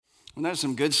Well, that's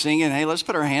some good singing. Hey, let's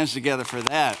put our hands together for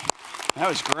that. That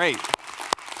was great.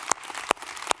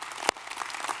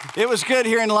 It was good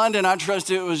here in London. I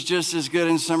trust it was just as good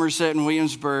in Somerset and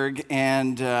Williamsburg.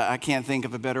 And I can't think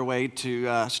of a better way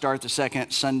to start the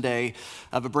second Sunday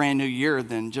of a brand new year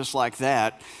than just like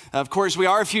that. Of course, we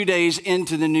are a few days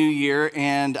into the new year,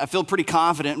 and I feel pretty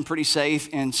confident and pretty safe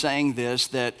in saying this,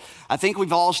 that I think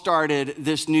we've all started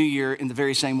this new year in the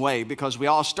very same way, because we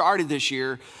all started this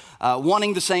year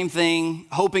wanting the same thing,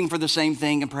 hoping for the same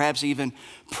thing, and perhaps even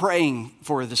praying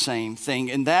for the same thing,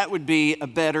 and that would be a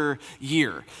better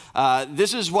year.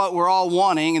 This is what we're all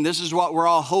wanting, and this is what we're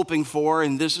all hoping for,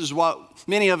 and this is what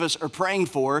many of us are praying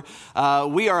for.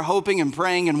 We are hoping and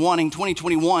praying and wanting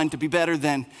 2021 to be better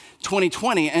than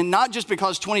 2020, and not just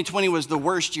because 2020 was the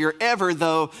worst year ever,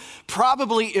 though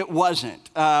probably it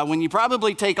wasn't. When you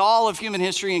probably take all of human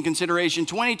history in consideration,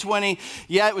 2020,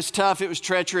 yeah, it was tough, it was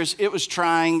treacherous, it was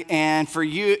trying, and for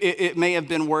you, it may have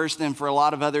been worse than for a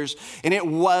lot of others, and it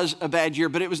was a bad year,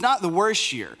 but it was not the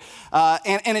worst year.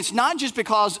 And it's not just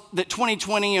because that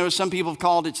 2020, some people have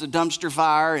called it a dumpster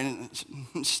fire, and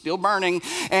it's still burning,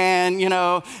 and,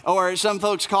 or some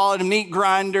folks call it a meat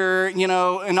grinder,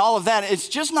 and all of that. It's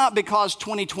just not because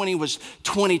 2020 was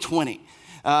 2020.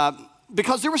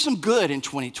 Because there was some good in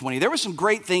 2020. There were some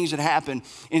great things that happened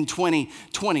in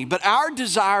 2020. But our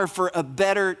desire for a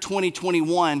better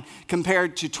 2021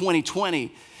 compared to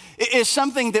 2020 is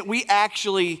something that we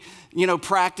actually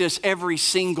practice every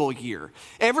single year.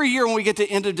 Every year when we get to the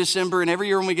end of December and every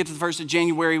year when we get to the 1st of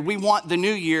January, we want the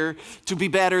new year to be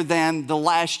better than the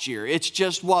last year. It's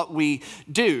just what we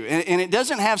do. And it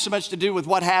doesn't have so much to do with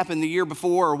what happened the year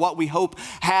before or what we hope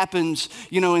happens,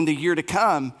 in the year to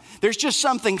come. There's just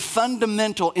something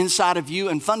fundamental inside of you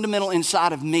and fundamental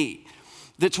inside of me.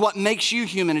 That's what makes you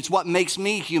human. It's what makes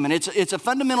me human. It's a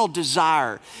fundamental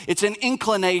desire. It's an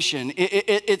inclination.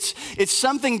 It's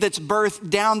something that's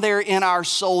birthed down there in our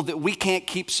soul that we can't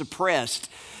keep suppressed,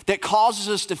 that causes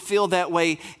us to feel that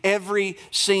way every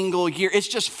single year. It's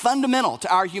just fundamental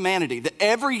to our humanity that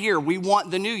every year we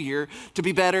want the new year to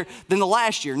be better than the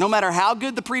last year. No matter how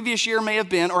good the previous year may have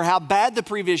been or how bad the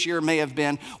previous year may have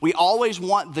been, we always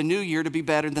want the new year to be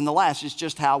better than the last. It's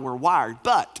just how we're wired.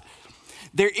 But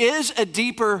there is a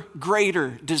deeper,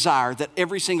 greater desire that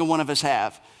every single one of us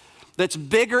have that's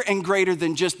bigger and greater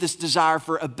than just this desire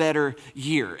for a better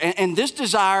year. And this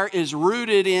desire is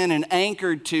rooted in and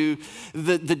anchored to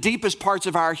the deepest parts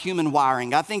of our human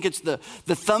wiring. I think it's the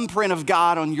thumbprint of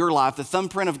God on your life, the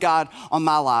thumbprint of God on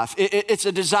my life. It's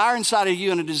a desire inside of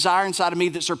you and a desire inside of me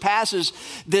that surpasses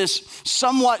this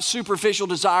somewhat superficial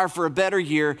desire for a better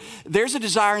year. There's a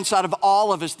desire inside of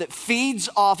all of us that feeds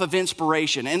off of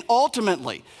inspiration. And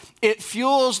ultimately, it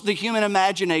fuels the human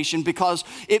imagination because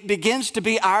it begins to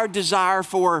be our desire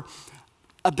for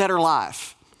a better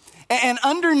life. And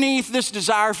underneath this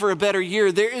desire for a better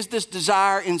year, there is this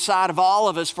desire inside of all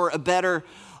of us for a better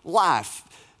life.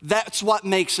 That's what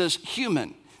makes us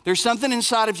human. There's something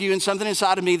inside of you and something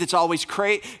inside of me that's always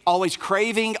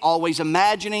craving, always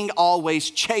imagining,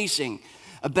 always chasing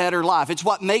a better life. It's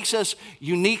what makes us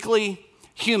uniquely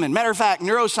human. Matter of fact,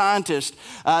 neuroscientists,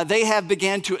 they have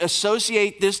begun to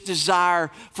associate this desire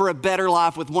for a better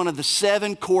life with one of the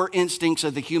 7 core instincts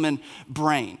of the human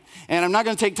brain. And I'm not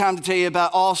going to take time to tell you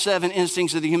about all 7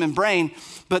 instincts of the human brain,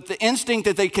 but the instinct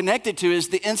that they connect it to is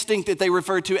the instinct that they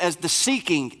refer to as the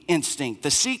seeking instinct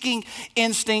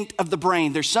of the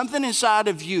brain. There's something inside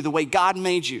of you, the way God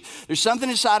made you. There's something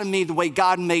inside of me, the way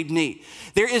God made me.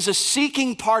 There is a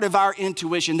seeking part of our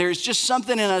intuition. There's just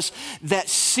something in us that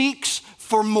seeks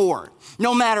for more.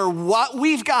 No matter what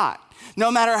we've got, no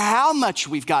matter how much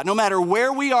we've got, no matter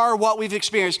where we are, what we've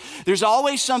experienced, there's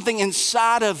always something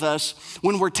inside of us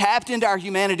when we're tapped into our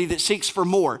humanity that seeks for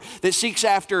more, that seeks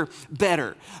after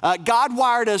better. God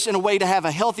wired us in a way to have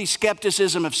a healthy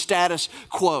skepticism of status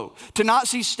quo, to not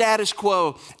see status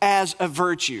quo as a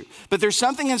virtue. But there's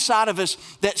something inside of us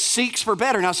that seeks for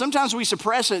better. Now, sometimes we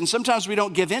suppress it and sometimes we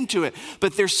don't give into it,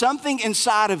 but there's something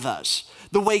inside of us,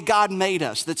 the way God made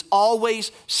us, that's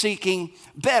always seeking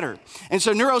better. And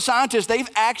so neuroscientists, they've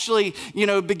actually,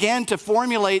 began to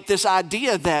formulate this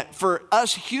idea that for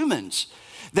us humans,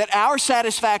 that our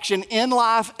satisfaction in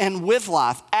life and with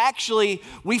life, actually,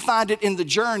 we find it in the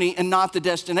journey and not the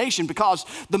destination, because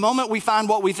the moment we find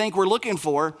what we think we're looking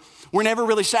for, we're never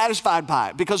really satisfied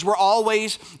by it, because we're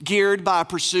always geared by a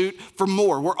pursuit for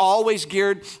more. We're always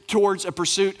geared towards a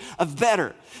pursuit of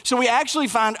better. So we actually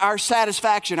find our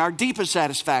satisfaction, our deepest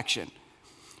satisfaction,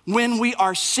 when we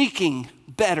are seeking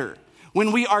better,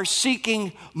 when we are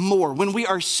seeking more, when we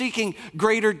are seeking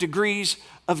greater degrees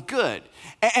of good.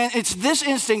 And it's this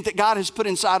instinct that God has put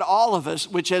inside all of us,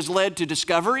 which has led to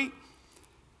discovery,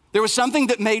 There was something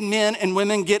that made men and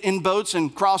women get in boats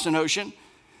and cross an ocean.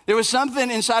 There was something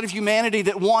inside of humanity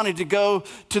that wanted to go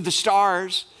to the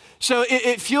stars. So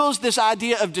it fuels this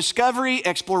idea of discovery,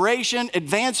 exploration,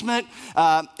 advancement,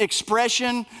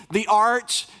 expression, the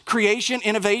arts, creation,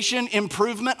 innovation,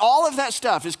 improvement. All of that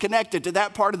stuff is connected to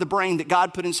that part of the brain that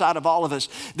God put inside of all of us.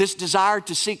 This desire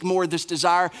to seek more, this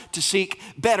desire to seek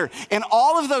better. And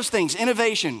all of those things,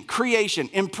 innovation, creation,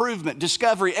 improvement,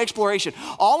 discovery, exploration,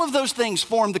 all of those things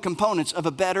form the components of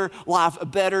a better life, a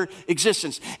better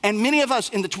existence. And many of us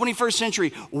in the 21st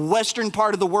century, Western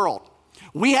part of the world,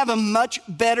 we have a much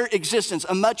better existence,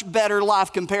 a much better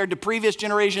life compared to previous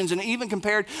generations and even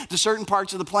compared to certain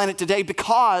parts of the planet today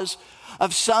because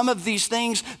of some of these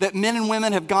things that men and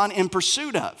women have gone in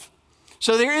pursuit of.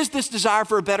 So there is this desire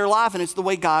for a better life, and it's the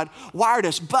way God wired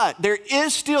us. But there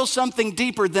is still something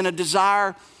deeper than a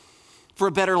desire for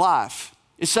a better life.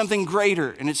 It's something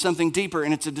greater, and it's something deeper,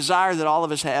 and it's a desire that all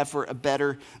of us have for a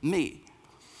better me.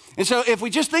 And so if we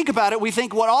just think about it, we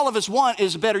think what all of us want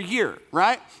is a better year,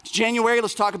 right? It's January,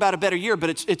 let's talk about a better year, but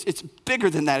it's bigger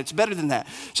than that, it's better than that.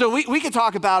 So we could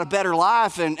talk about a better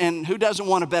life, and who doesn't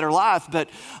want a better life, but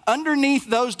underneath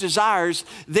those desires,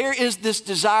 there is this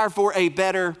desire for a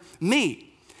better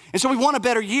me. And so we want a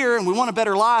better year, and we want a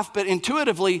better life, but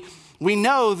intuitively, we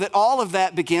know that all of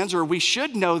that begins, or we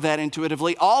should know that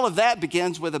intuitively, all of that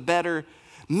begins with a better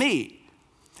me.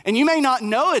 And you may not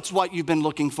know it's what you've been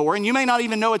looking for, and you may not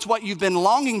even know it's what you've been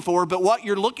longing for, but what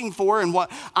you're looking for and what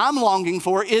I'm longing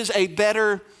for is a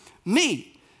better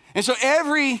me. And so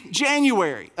every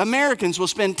January, Americans will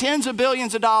spend tens of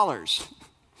billions of dollars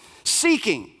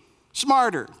seeking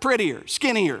smarter, prettier,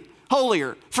 skinnier,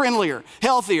 holier, friendlier,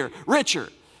 healthier, richer.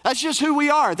 That's just who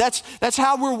we are. That's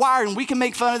how we're wired, and we can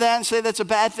make fun of that and say that's a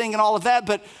bad thing and all of that,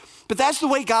 but that's the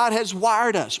way God has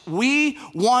wired us. We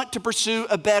want to pursue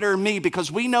a better me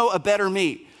because we know a better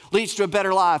me leads to a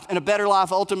better life, and a better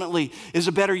life ultimately is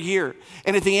a better year.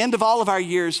 And at the end of all of our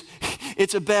years,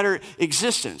 it's a better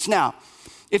existence. Now,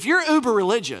 if you're uber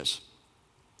religious,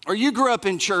 or you grew up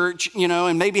in church,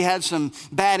 and maybe had some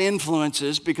bad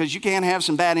influences, because you can have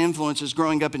some bad influences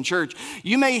growing up in church,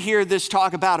 you may hear this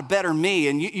talk about a better me,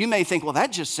 and you may think, well,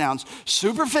 that just sounds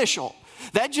superficial.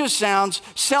 That just sounds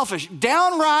selfish.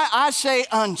 Downright, I say,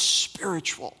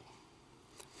 unspiritual.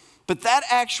 But that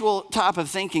actual type of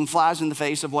thinking flies in the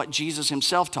face of what Jesus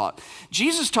himself taught.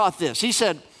 Jesus taught this. He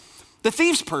said, the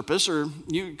thief's purpose, or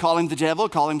you call him the devil,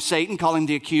 call him Satan, call him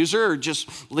the accuser, or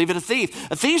just leave it a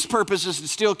thief. A thief's purpose is to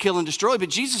steal, kill, and destroy.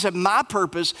 But Jesus said, my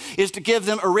purpose is to give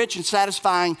them a rich and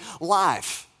satisfying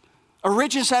life. A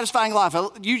rich and satisfying life.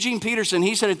 Eugene Peterson,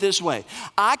 he said it this way: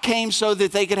 I came so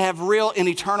that they could have real and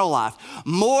eternal life.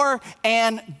 More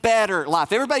and better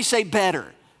life. Everybody say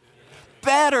better.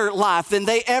 Better life than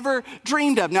they ever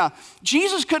dreamed of. Now,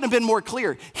 Jesus couldn't have been more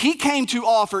clear. He came to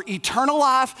offer eternal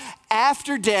life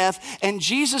after death, and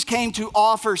Jesus came to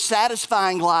offer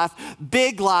satisfying life,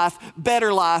 big life,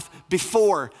 better life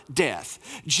before death.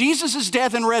 Jesus'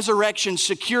 death and resurrection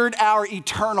secured our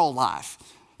eternal life.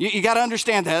 You got to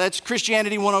understand that. That's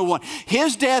Christianity 101.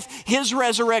 His death, his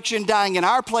resurrection, dying in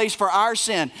our place for our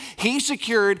sin, he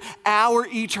secured our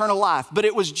eternal life. But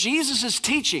it was Jesus'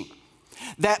 teaching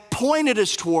that pointed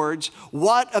us towards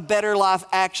what a better life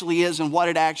actually is and what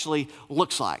it actually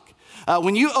looks like.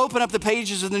 When you open up the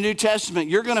pages of the New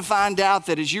Testament, you're going to find out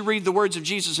that as you read the words of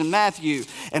Jesus in Matthew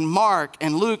and Mark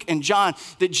and Luke and John,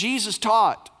 that Jesus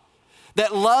taught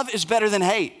that love is better than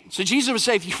hate. So Jesus would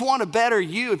say, if you want a better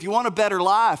you, if you want a better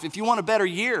life, if you want a better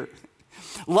year,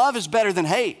 love is better than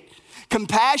hate.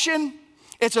 Compassion,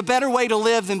 it's a better way to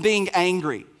live than being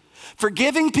angry.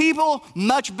 Forgiving people,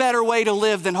 much better way to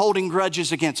live than holding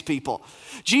grudges against people.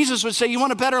 Jesus would say, you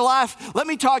want a better life? Let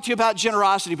me talk to you about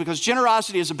generosity, because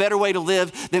generosity is a better way to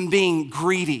live than being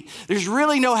greedy. There's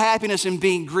really no happiness in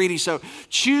being greedy, so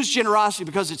choose generosity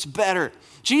because it's better.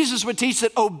 Jesus would teach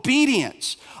that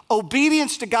obedience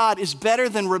to God is better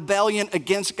than rebellion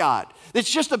against God.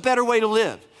 It's just a better way to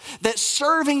live. That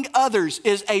serving others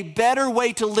is a better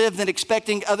way to live than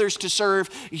expecting others to serve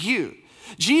you.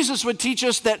 Jesus would teach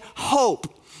us that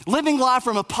hope, living life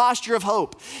from a posture of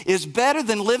hope, is better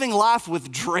than living life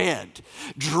with dread.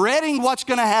 Dreading what's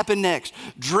going to happen next.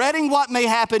 Dreading what may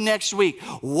happen next week.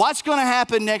 What's going to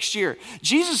happen next year.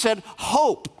 Jesus said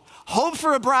hope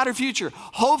for a brighter future,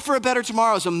 hope for a better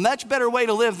tomorrow is a much better way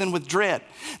to live than with dread.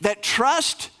 That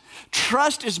trust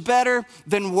is better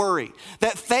than worry.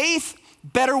 That faith,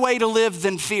 better way to live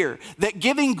than fear. That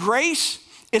giving grace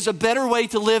is a better way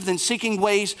to live than seeking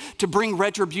ways to bring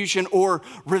retribution or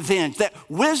revenge. That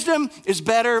wisdom is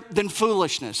better than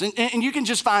foolishness. And you can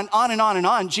just find on and on and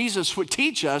on. Jesus would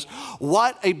teach us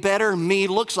what a better me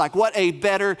looks like, what a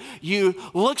better you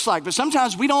looks like. But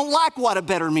sometimes we don't like what a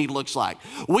better me looks like.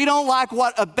 We don't like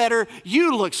what a better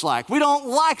you looks like. We don't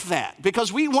like that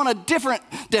because we want a different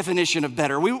definition of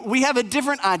better. We have a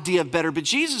different idea of better. But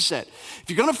Jesus said, if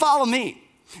you're going to follow me,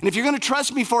 and if you're going to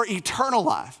trust me for eternal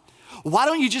life, why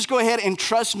don't you just go ahead and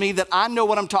trust me that I know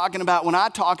what I'm talking about when I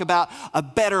talk about a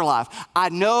better life? I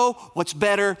know what's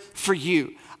better for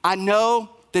you. I know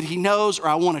that he knows, or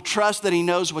I want to trust that he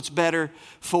knows what's better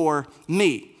for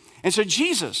me. And so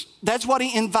Jesus, that's what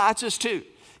he invites us to.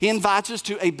 He invites us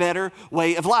to a better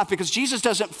way of life because Jesus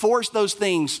doesn't force those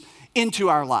things into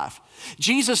our life.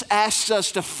 Jesus asks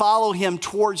us to follow him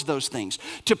towards those things,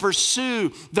 to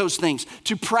pursue those things,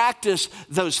 to practice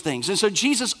those things. And so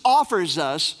Jesus offers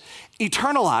us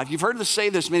eternal life. You've heard us say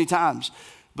this many times,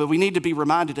 but we need to be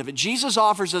reminded of it. Jesus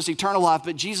offers us eternal life,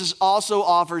 but Jesus also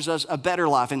offers us a better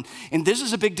life. And this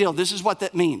is a big deal. This is what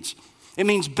that means. It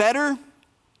means better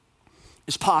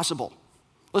is possible.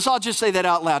 Let's all just say that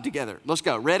out loud together. Let's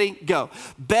go. Ready? Go.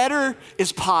 Better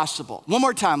is possible. One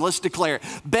more time. Let's declare it.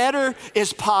 Better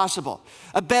is possible.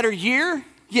 A better year?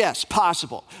 Yes,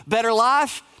 possible. Better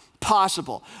life?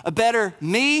 Possible. A better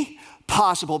me?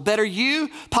 Possible. Better you?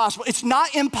 Possible. It's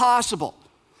not impossible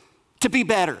to be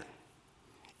better.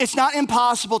 It's not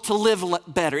impossible to live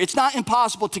better. It's not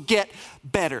impossible to get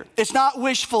better. It's not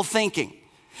wishful thinking.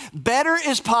 Better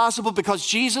is possible because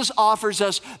Jesus offers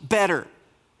us better.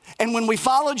 And when we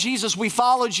follow Jesus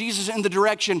in the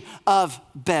direction of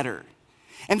better.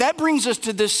 And that brings us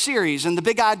to this series and the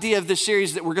big idea of this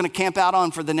series that we're going to camp out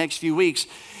on for the next few weeks.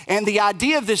 And the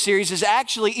idea of this series is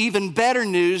actually even better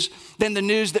news than the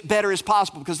news that better is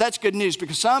possible, because that's good news.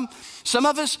 Because some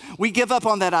of us, we give up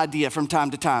on that idea from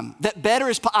time to time. That better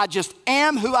is, I just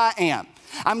am who I am.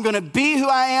 I'm going to be who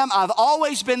I am. I've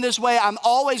always been this way. I'm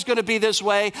always going to be this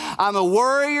way. I'm a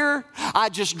worrier. I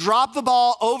just drop the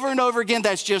ball over and over again.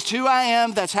 That's just who I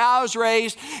am. That's how I was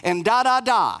raised, and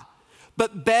da.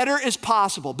 But better is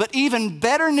possible. But even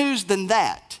better news than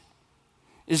that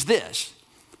is this.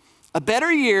 A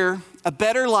better year, a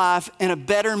better life, and a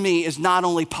better me is not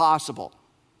only possible,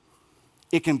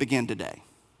 it can begin today.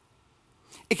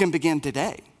 It can begin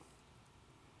today.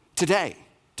 Today.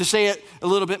 To say it a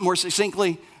little bit more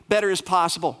succinctly, better is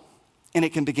possible, and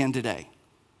it can begin today.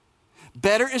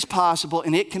 Better is possible,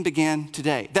 and it can begin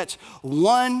today. That's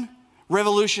one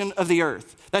revolution of the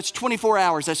earth. That's 24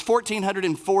 hours. That's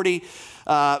 1,440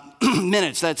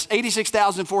 minutes. That's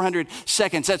 86,400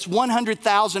 seconds. That's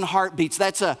 100,000 heartbeats.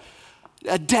 That's a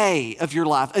day of your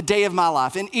life, a day of my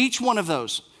life. And each one of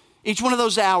those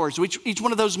hours, each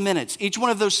one of those minutes, each one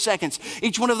of those seconds,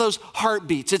 each one of those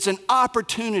heartbeats, it's an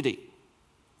opportunity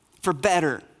for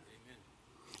better. Amen.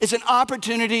 It's an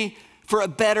opportunity for a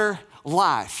better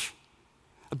life.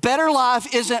 A better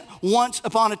life isn't once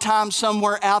upon a time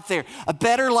somewhere out there. A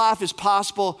better life is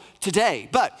possible today.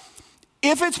 But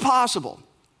if it's possible,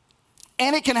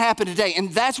 and it can happen today,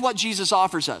 and that's what Jesus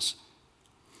offers us,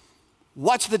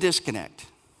 what's the disconnect?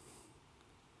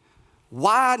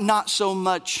 Why not so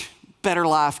much better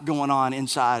life going on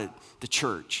inside the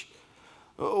church?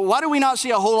 Why do we not see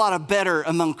a whole lot of better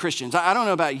among Christians? I don't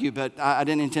know about you, but I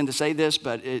didn't intend to say this,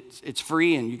 but it's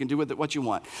free and you can do with it what you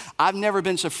want. I've never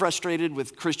been so frustrated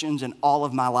with Christians in all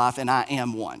of my life, and I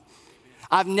am one.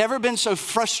 I've never been so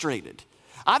frustrated.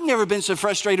 I've never been so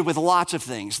frustrated with lots of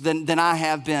things than I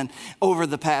have been over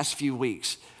the past few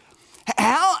weeks.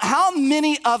 How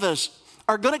many of us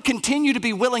are going to continue to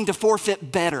be willing to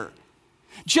forfeit better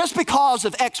just because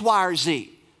of X, Y, or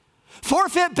Z?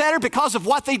 Forfeit better because of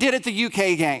what they did at the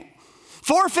UK game.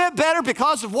 Forfeit better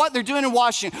because of what they're doing in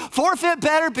Washington. Forfeit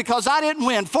better because I didn't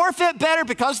win. Forfeit better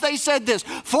because they said this.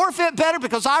 Forfeit better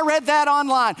because I read that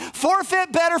online.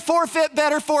 Forfeit better, forfeit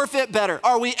better, forfeit better.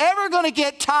 Are we ever going to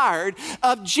get tired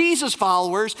of Jesus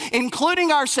followers,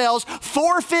 including ourselves,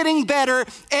 forfeiting better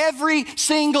every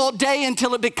single day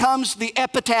until it becomes the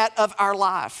epitaph of our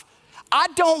life? I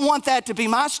don't want that to be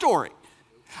my story.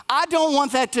 I don't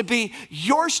want that to be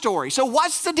your story. So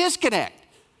what's the disconnect?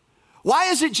 Why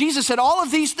is it Jesus said all of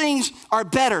these things are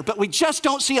better, but we just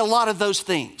don't see a lot of those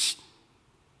things?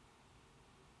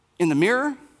 In the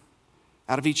mirror?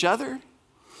 Out of each other?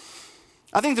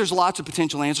 I think there's lots of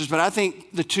potential answers, but I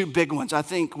think the two big ones, I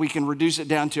think we can reduce it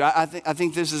down to, I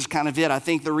think this is kind of it. I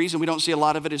think the reason we don't see a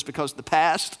lot of it is because the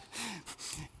past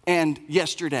and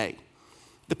yesterday.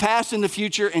 The past and the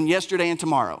future, and yesterday and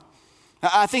tomorrow.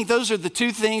 I think those are the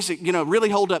two things that, really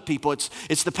hold up people.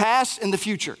 It's the past and the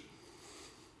future.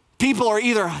 People are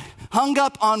either hung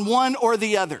up on one or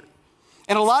the other.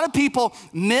 And a lot of people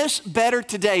miss better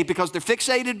today because they're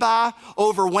fixated by,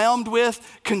 overwhelmed with,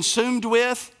 consumed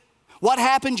with what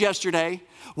happened yesterday,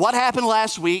 what happened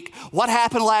last week, what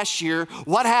happened last year,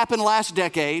 what happened last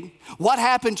decade, what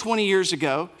happened 20 years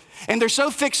ago. And they're so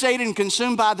fixated and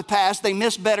consumed by the past, they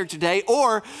miss better today.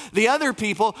 Or the other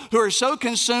people who are so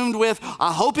consumed with,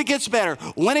 I hope it gets better,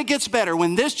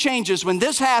 when this changes, when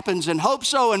this happens, and hope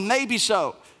so and maybe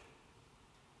so.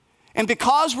 And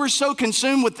because we're so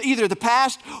consumed with either the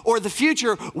past or the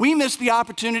future, we miss the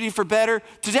opportunity for better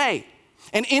today.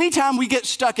 And anytime we get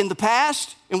stuck in the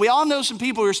past, and we all know some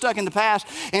people who are stuck in the past,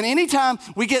 and anytime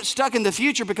we get stuck in the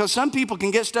future, because some people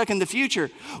can get stuck in the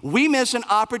future, we miss an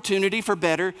opportunity for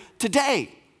better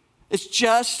today. It's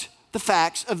just the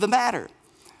facts of the matter.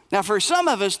 Now, for some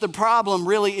of us, the problem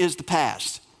really is the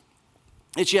past.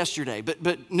 It's yesterday, but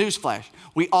newsflash,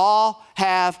 we all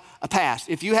have a past.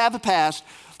 If you have a past,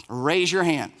 raise your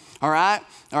hand, all right?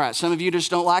 All right, some of you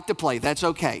just don't like to play. That's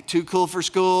okay. Too cool for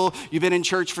school. You've been in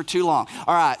church for too long.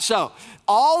 All right, so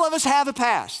all of us have a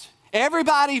past.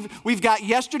 Everybody, we've got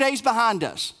yesterdays behind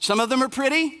us. Some of them are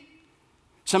pretty.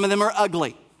 Some of them are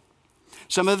ugly.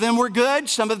 Some of them were good.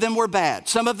 Some of them were bad.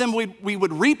 Some of them we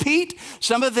would repeat.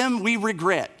 Some of them we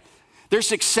regret. There's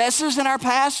successes in our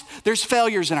past. There's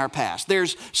failures in our past.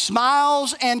 There's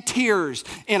smiles and tears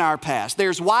in our past.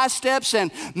 There's wise steps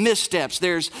and missteps.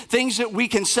 There's things that we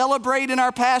can celebrate in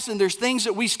our past, and there's things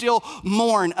that we still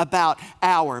mourn about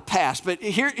our past. But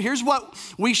here's what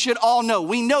we should all know.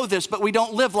 We know this, but we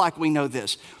don't live like we know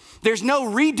this. There's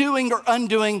no redoing or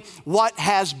undoing what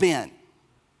has been.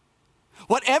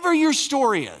 Whatever your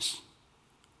story is,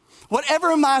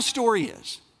 whatever my story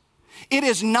is, it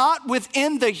is not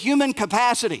within the human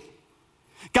capacity.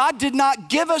 God did not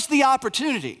give us the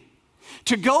opportunity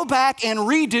to go back and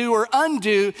redo or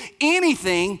undo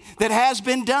anything that has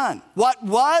been done. What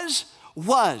was,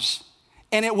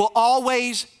 and it will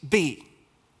always be.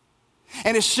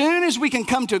 And as soon as we can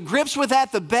come to grips with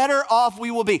that, the better off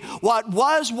we will be. What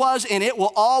was, and it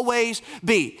will always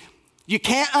be. You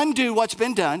can't undo what's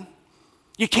been done.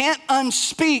 You can't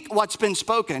unspeak what's been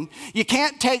spoken. You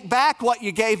can't take back what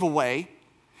you gave away.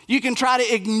 You can try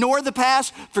to ignore the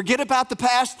past, forget about the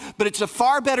past, but it's a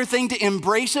far better thing to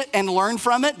embrace it and learn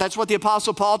from it. That's what the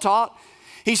Apostle Paul taught.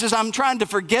 He says, I'm trying to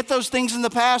forget those things in the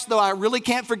past, though I really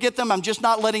can't forget them. I'm just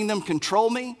not letting them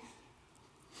control me.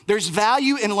 There's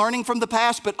value in learning from the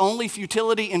past, but only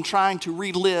futility in trying to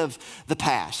relive the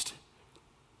past.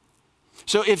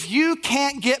 So if you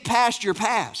can't get past your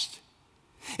past,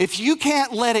 if you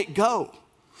can't let it go,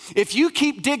 if you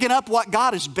keep digging up what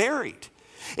God has buried,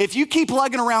 if you keep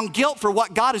lugging around guilt for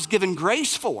what God has given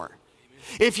grace for,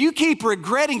 if you keep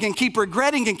regretting and keep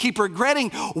regretting and keep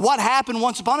regretting what happened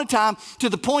once upon a time to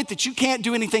the point that you can't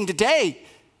do anything today,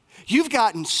 you've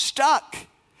gotten stuck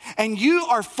and you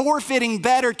are forfeiting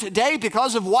better today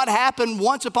because of what happened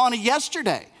once upon a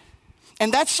yesterday.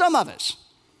 And that's some of us.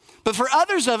 But for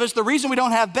others of us, the reason we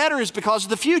don't have better is because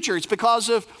of the future. It's because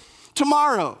of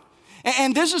tomorrow.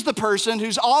 And this is the person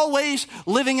who's always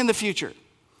living in the future,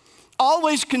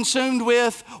 always consumed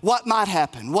with what might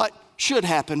happen, what should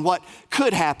happen, what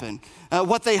could happen,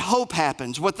 what they hope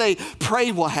happens, what they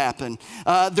pray will happen.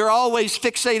 They're always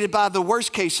fixated by the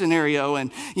worst case scenario.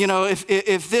 And, you know,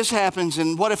 if this happens,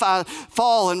 and what if I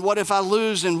fall, and what if I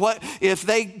lose, and what if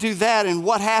they do that, and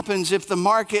what happens if the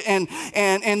market, and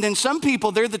then some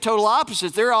people, they're the total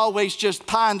opposite. They're always just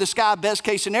pie in the sky, best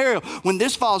case scenario. When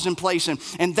this falls in place,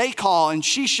 and they call, and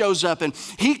she shows up, and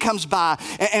he comes by,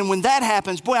 and when that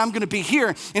happens, boy, I'm going to be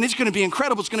here, and it's going to be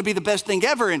incredible. It's going to be the best thing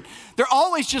ever. And they're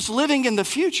always just living in the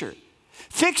future,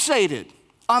 fixated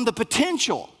on the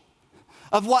potential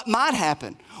of what might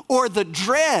happen or the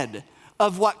dread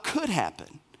of what could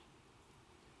happen.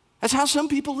 That's how some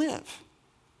people live.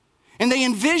 And they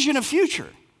envision a future,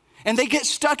 and they get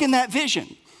stuck in that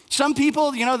vision. Some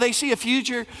people, you know, they see a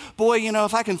future, boy, you know,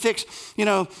 if I can fix, you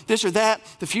know, this or that,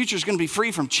 the future is going to be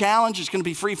free from challenge. It's going to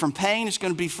be free from pain. It's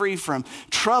going to be free from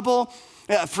trouble,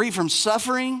 free from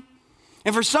suffering.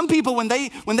 And for some people, when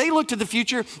they look to the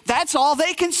future, that's all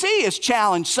they can see is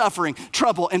challenge, suffering,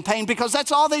 trouble, and pain, because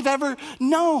that's all they've ever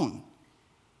known.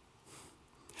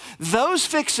 Those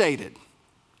who are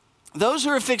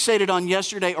fixated on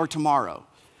yesterday or tomorrow,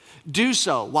 do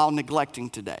so while neglecting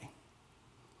today.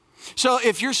 So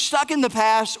if you're stuck in the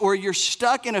past, or you're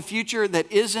stuck in a future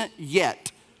that isn't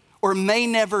yet or may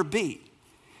never be,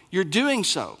 you're doing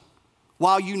so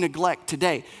while you neglect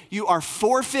today. You are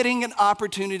forfeiting an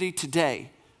opportunity today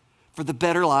for the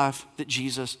better life that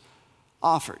Jesus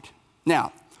offered.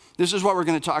 Now, this is what we're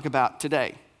going to talk about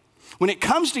today. When it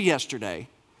comes to yesterday,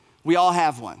 we all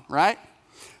have one, right?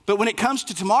 But when it comes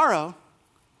to tomorrow,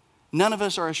 none of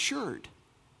us are assured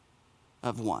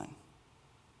of one.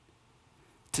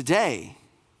 Today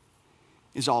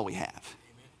is all we have.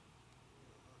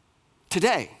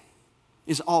 Today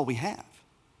is all we have.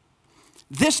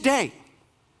 This day,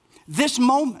 this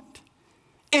moment,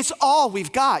 it's all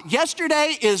we've got.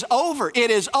 Yesterday is over.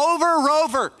 It is over,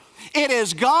 Rover. It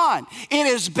is gone. It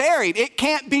is buried. It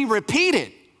can't be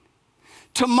repeated.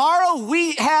 Tomorrow,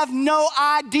 we have no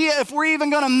idea if we're even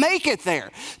going to make it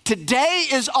there. Today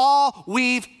is all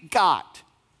we've got.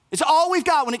 It's all we've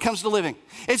got when it comes to living.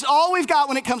 It's all we've got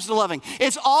when it comes to loving.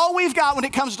 It's all we've got when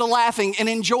it comes to laughing and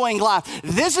enjoying life.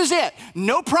 This is it.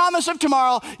 No promise of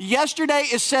tomorrow. Yesterday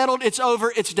is settled. It's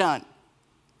over. It's done.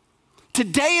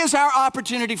 Today is our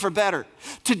opportunity for better.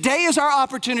 Today is our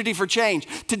opportunity for change.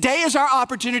 Today is our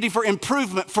opportunity for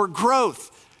improvement, for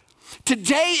growth.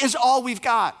 Today is all we've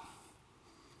got.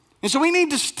 And so we need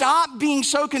to stop being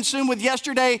so consumed with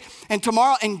yesterday and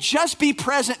tomorrow and just be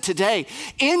present today.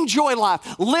 Enjoy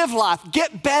life, live life,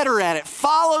 get better at it.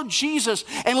 Follow Jesus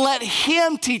and let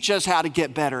him teach us how to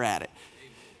get better at it.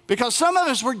 Because some of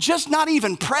us, we're just not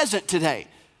even present today.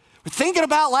 We're thinking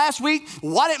about last week,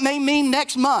 what it may mean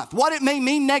next month, what it may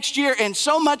mean next year, and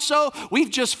so much so,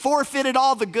 we've just forfeited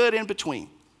all the good in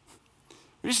between.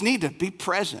 We just need to be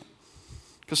present.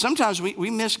 Because sometimes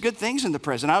we miss good things in the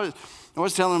present. I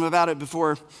was telling them about it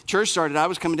before church started. I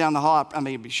was coming down the hall. I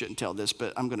maybe shouldn't tell this,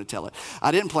 but I'm going to tell it.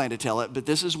 I didn't plan to tell it, but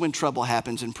this is when trouble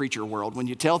happens in preacher world. When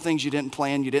you tell things you didn't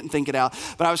plan, you didn't think it out.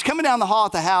 But I was coming down the hall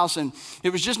at the house, and it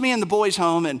was just me and the boys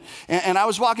home. And I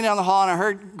was walking down the hall, and I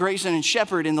heard Grayson and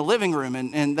Shepard in the living room,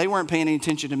 and they weren't paying any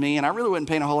attention to me, and I really wasn't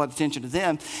paying a whole lot of attention to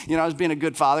them. You know, I was being a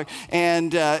good father.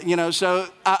 And, so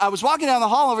I was walking down the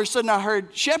hall, all of a sudden I heard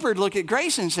Shepard look at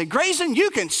Grayson and say, "Grayson, you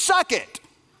can suck it."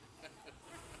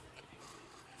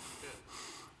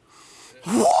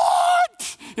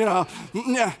 What?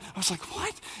 I was like,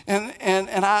 what?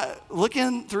 And I look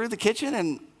in through the kitchen,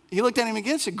 and he looked at him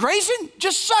again and said, "Grayson,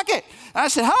 just suck it." And I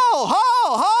said,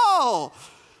 ho.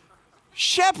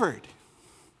 Shepard,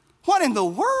 what in the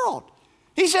world?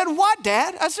 He said, "What,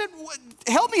 Dad?" I said,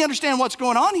 "Help me understand what's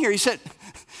going on here." He said,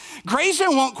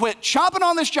 "Grayson won't quit chomping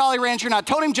on this Jolly Rancher, and I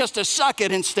told him just to suck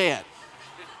it instead."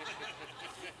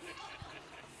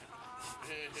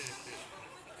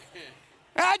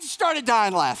 I just started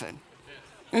dying laughing.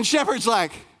 And Shepard's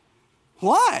like,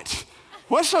 "What?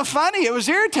 What's so funny?" It was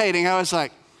irritating. I was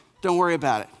like, "Don't worry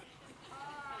about it."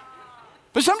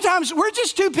 But sometimes we're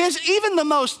just too busy. Even the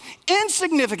most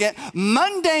insignificant,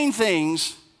 mundane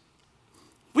things,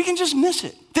 we can just miss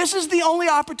it. This is the only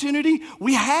opportunity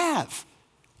we have.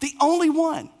 The only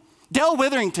one. Dale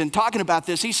Witherington, talking about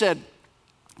this, he said,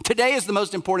 "Today is the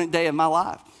most important day of my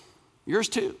life." Yours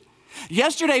too.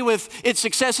 Yesterday, with its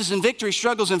successes and victories,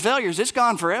 struggles and failures, it's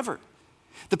gone forever.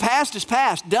 The past is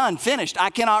past, done, finished. I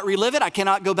cannot relive it. I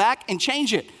cannot go back and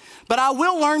change it. But I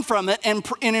will learn from it and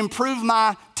improve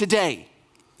my today.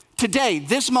 Today,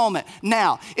 this moment,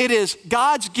 now. It is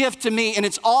God's gift to me, and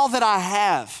it's all that I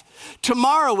have.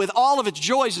 Tomorrow, with all of its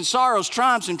joys and sorrows,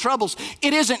 triumphs and troubles,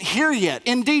 it isn't here yet.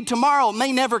 Indeed, tomorrow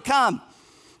may never come.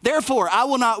 Therefore, I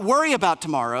will not worry about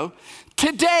tomorrow.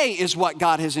 Today is what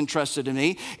God has entrusted to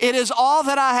me. It is all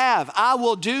that I have. I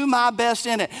will do my best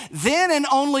in it. Then and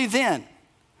only then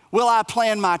will I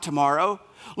plan my tomorrow,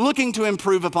 looking to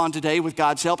improve upon today with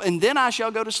God's help, and then I shall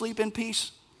go to sleep in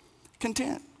peace,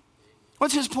 content.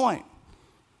 What's his point?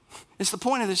 It's the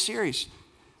point of this series.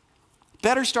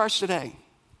 Better starts today.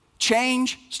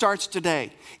 Change starts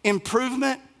today.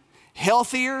 Improvement,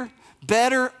 healthier,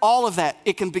 better, all of that,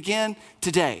 it can begin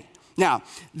today. Now,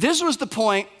 this was the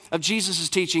point of Jesus'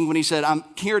 teaching when he said, "I'm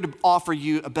here to offer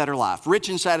you a better life, rich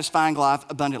and satisfying life,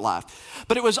 abundant life."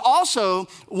 But it was also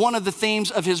one of the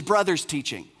themes of his brother's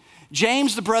teaching.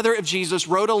 James, the brother of Jesus,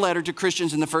 wrote a letter to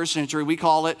Christians in the first century. We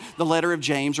call it the letter of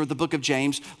James, or the book of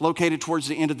James, located towards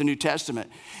the end of the New Testament.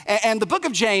 And the book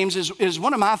of James is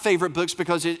one of my favorite books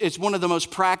because it's one of the most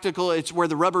practical. It's where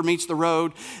the rubber meets the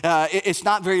road. It's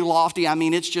not very lofty. I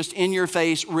mean, it's just in your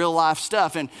face, real life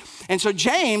stuff. And so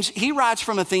James, he writes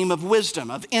from a theme of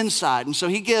wisdom, of insight. And so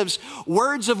he gives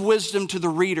words of wisdom to the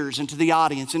readers and to the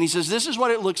audience. And he says, this is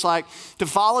what it looks like to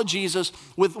follow Jesus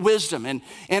with wisdom.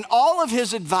 And all of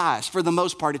his advice, for the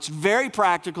most part, it's very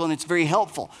practical and it's very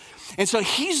helpful. And so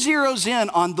he zeroes in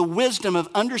on the wisdom of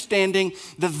understanding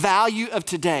the value of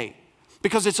today,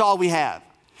 because it's all we have.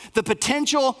 The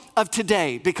potential of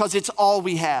today, because it's all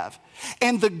we have.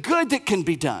 And the good that can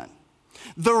be done.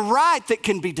 The right that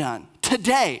can be done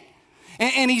today.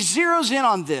 And he zeroes in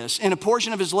on this in a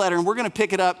portion of his letter, and we're going to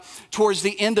pick it up towards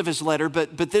the end of his letter,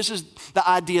 but this is the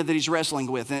idea that he's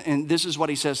wrestling with, and this is what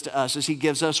he says to us as he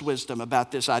gives us wisdom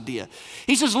about this idea.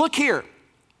 He says, look here,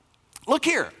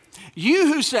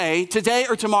 you who say today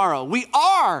or tomorrow, we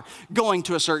are going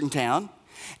to a certain town,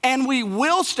 and we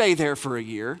will stay there for a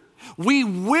year, we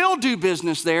will do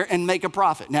business there and make a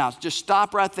profit. Now, just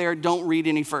stop right there, don't read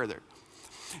any further.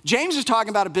 James is talking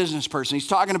about a business person. He's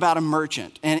talking about a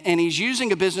merchant. And he's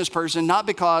using a business person not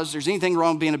because there's anything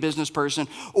wrong with being a business person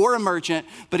or a merchant,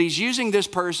 but he's using this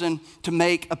person to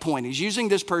make a point. He's using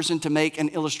this person to make an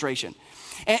illustration.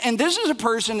 And this is a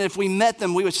person, if we met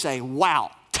them, we would say,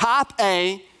 wow, top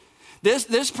A.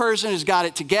 This person has got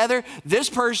it together. This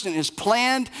person is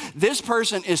planned. This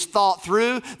person is thought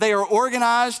through. They are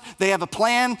organized. They have a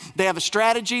plan. They have a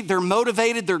strategy. They're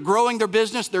motivated. They're growing their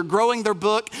business. They're growing their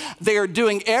book. They are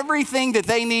doing everything that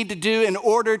they need to do in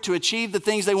order to achieve the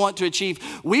things they want to achieve.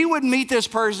 We would meet this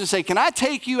person and say, can I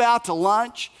take you out to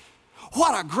lunch?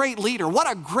 What a great leader.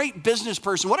 What a great business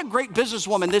person. What a great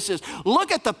businesswoman this is.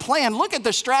 Look at the plan. Look at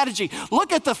the strategy.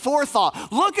 Look at the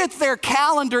forethought. Look at their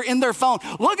calendar in their phone.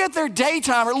 Look at their day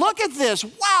timer. Look at this.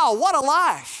 Wow, what a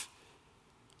life.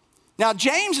 Now,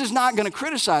 James is not going to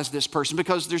criticize this person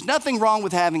because there's nothing wrong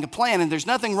with having a plan, and there's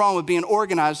nothing wrong with being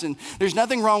organized, and there's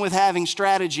nothing wrong with having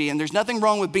strategy, and there's nothing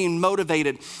wrong with being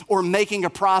motivated or making a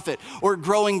profit or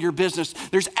growing your business.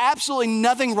 There's absolutely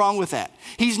nothing wrong with that.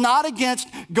 He's not against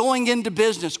going into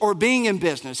business or being in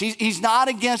business. He's not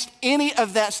against any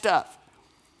of that stuff.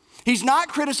 He's not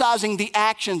criticizing the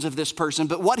actions of this person,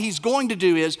 but what he's going to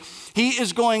do is he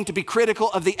is going to be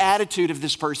critical of the attitude of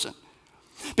this person.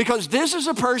 Because this is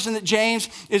a person that James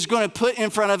is going to put in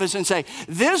front of us and say,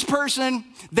 this person,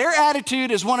 their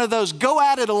attitude is one of those go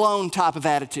at it alone type of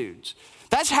attitudes.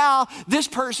 That's how this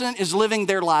person is living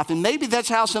their life. And maybe that's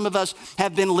how some of us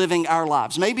have been living our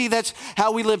lives. Maybe that's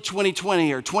how we lived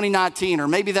 2020 or 2019, or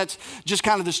maybe that's just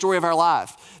kind of the story of our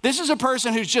life. This is a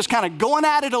person who's just kind of going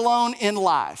at it alone in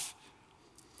life.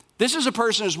 This is a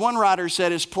person, as one writer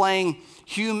said, is playing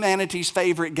humanity's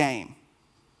favorite game.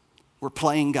 We're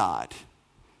playing God.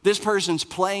 This person's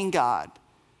playing God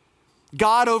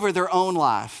over their own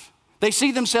life. They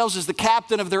see themselves as the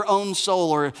captain of their own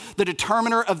soul or the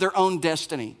determiner of their own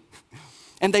destiny.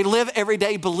 And they live every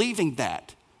day believing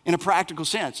that in a practical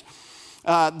sense.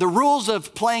 The rules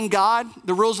of playing God,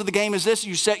 the rules of the game is this: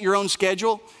 you set your own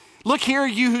schedule. Look here,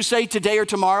 you who say today or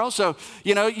tomorrow. So,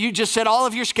 you just set all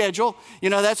of your schedule.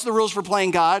 That's the rules for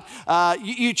playing God.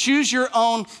 You choose your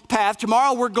own path.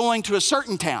 Tomorrow we're going to a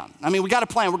certain town. We got a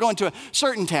plan. We're going to a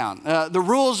certain town. The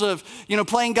rules of,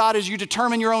 playing God is you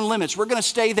determine your own limits. We're going to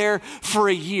stay there for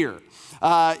a year.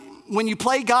 When you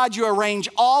play God, you arrange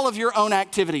all of your own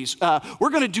activities.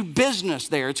 We're going to do business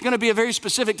there. It's going to be a very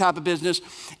specific type of business.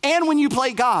 And when you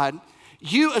play God,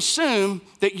 you assume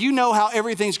that you know how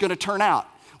everything's going to turn out.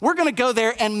 We're going to go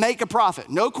there and make a profit.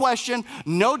 No question,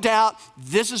 no doubt,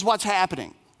 this is what's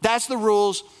happening. That's the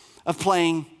rules of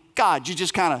playing God. You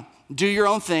just kind of do your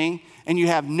own thing, and you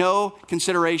have no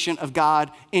consideration of God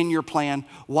in your plan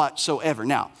whatsoever.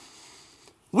 Now,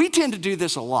 we tend to do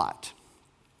this a lot.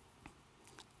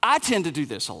 I tend to do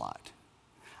this a lot.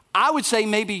 I would say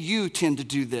maybe you tend to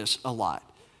do this a lot.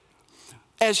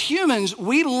 As humans,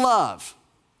 we love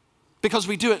because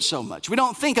we do it so much. We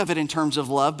don't think of it in terms of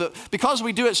love, but because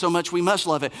we do it so much, we must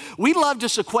love it. We love to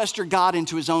sequester God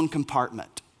into his own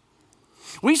compartment.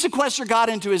 We sequester God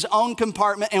into his own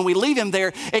compartment and we leave him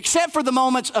there except for the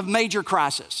moments of major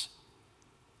crisis.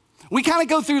 We kind of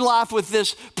go through life with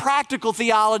this practical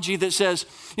theology that says,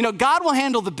 God will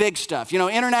handle the big stuff.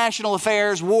 International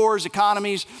affairs, wars,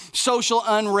 economies, social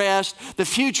unrest, the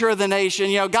future of the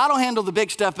nation. God will handle the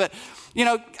big stuff, but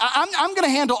I'm going to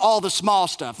handle all the small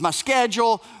stuff, my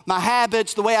schedule, my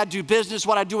habits, the way I do business,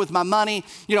 what I do with my money,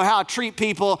 how I treat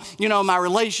people, my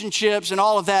relationships and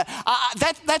all of that.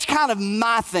 That's kind of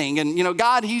my thing. And,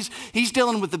 God, he's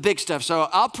dealing with the big stuff. So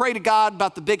I'll pray to God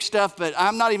about the big stuff, but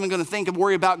I'm not even going to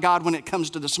worry about God when it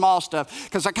comes to the small stuff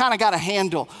because I kind of got a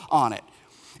handle on it.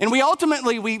 And we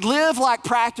live like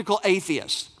practical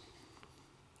atheists.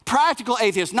 Practical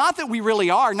atheists, not that we really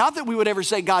are, not that we would ever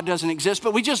say God doesn't exist,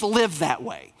 but we just live that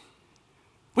way.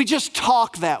 We just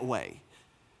talk that way.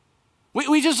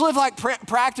 We just live like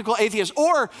practical atheists,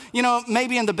 or,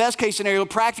 maybe in the best case scenario,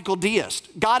 practical deist.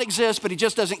 God exists, but he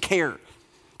just doesn't care.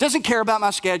 Doesn't care about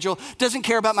my schedule, doesn't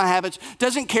care about my habits,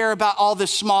 doesn't care about all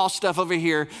this small stuff over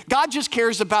here. God just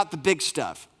cares about the big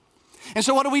stuff. And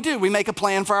so what do? We make a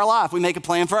plan for our life. We make a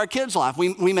plan for our kids' life.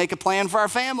 We make a plan for our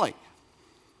family.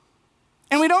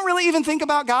 And we don't really even think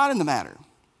about God in the matter.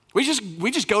 We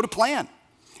just go to plan.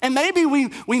 And maybe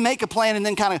we make a plan and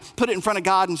then kind of put it in front of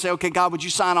God and say, okay, God, would you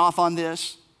sign off on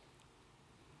this?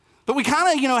 But we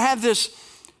kind of, have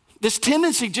this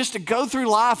tendency just to go through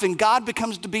life, and God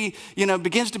begins to be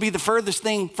the furthest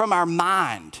thing from our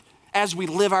mind as we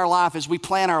live our life, as we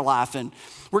plan our life. And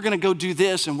we're going to go do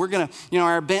this, and we're going to,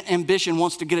 our ambition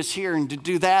wants to get us here and to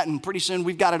do that. And pretty soon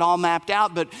we've got it all mapped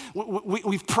out, but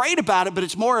we've prayed about it, but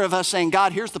it's more of us saying,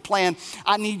 God, here's the plan.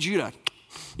 I need you to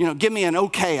give me an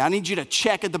okay. I need you to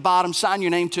check at the bottom, sign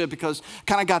your name to it, because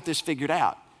kind of got this figured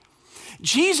out.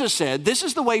 Jesus said this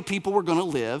is the way people were going to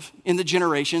live in the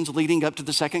generations leading up to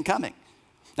the second coming.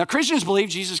 Now, Christians believe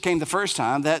Jesus came the first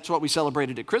time. That's what we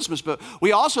celebrated at Christmas. But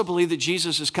we also believe that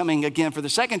Jesus is coming again for the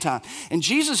second time. And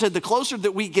Jesus said the closer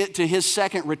that we get to his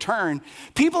second return,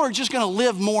 people are just going to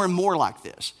live more and more like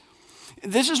this.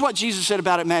 This is what Jesus said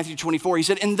about it in Matthew 24. He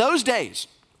said, in those days,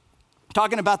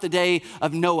 talking about the day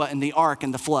of Noah and the ark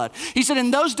and the flood. He said,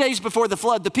 in those days before the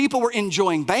flood, the people were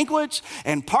enjoying banquets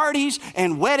and parties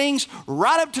and weddings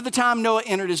right up to the time Noah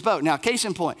entered his boat. Now, case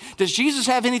in point, does Jesus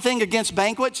have anything against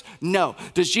banquets? No.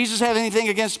 Does Jesus have anything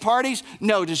against parties?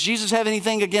 No. Does Jesus have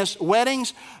anything against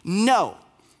weddings? No.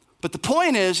 But the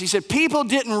point is, he said, people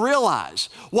didn't realize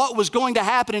what was going to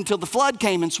happen until the flood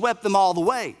came and swept them all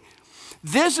away.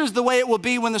 This is the way it will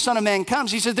be when the Son of Man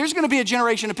comes. He said there's going to be a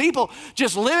generation of people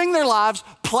just living their lives,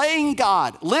 playing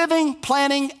God, living,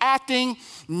 planning, acting,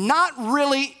 not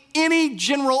really any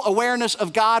general awareness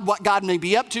of God, what God may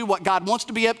be up to, what God wants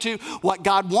to be up to, what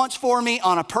God wants for me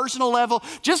on a personal level,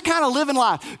 just kind of living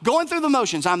life, going through the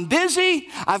motions. I'm busy,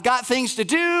 I've got things to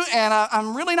do, and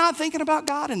I'm really not thinking about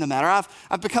God in the matter.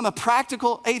 I've become a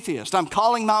practical atheist. I'm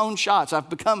calling my own shots. I've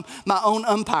become my own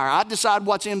umpire. I decide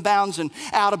what's in bounds and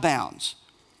out of bounds.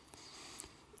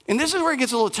 And this is where it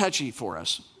gets a little touchy for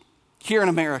us here in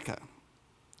America,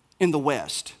 in the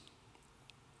West.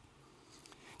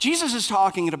 Jesus is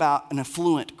talking about an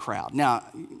affluent crowd. Now,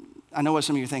 I know what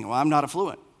some of you are thinking, well, I'm not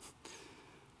affluent.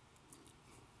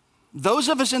 Those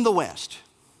of us in the West,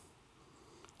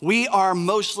 we are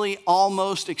mostly,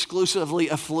 almost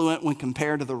exclusively affluent when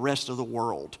compared to the rest of the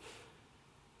world.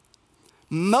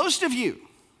 Most of you,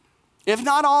 if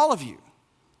not all of you,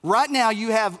 right now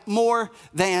you have more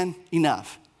than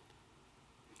enough.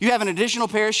 You have an additional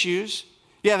pair of shoes.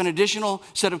 You have an additional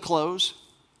set of clothes.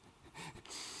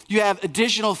 You have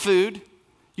additional food.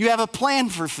 You have a plan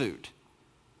for food.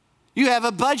 You have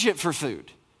a budget for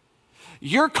food.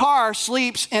 Your car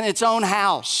sleeps in its own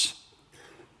house.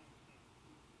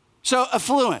 So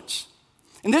affluence.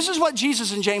 And this is what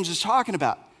Jesus and James is talking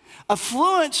about.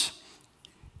 Affluence,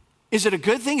 is it a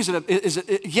good thing?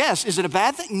 Yes. Is it a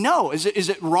bad thing? No. Is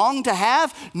it wrong to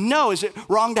have? No. Is it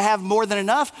wrong to have more than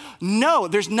enough? No.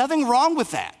 There's nothing wrong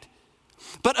with that.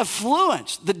 But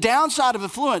affluence, the downside of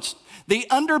affluence, the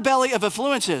underbelly of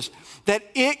affluence is that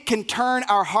it can turn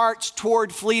our hearts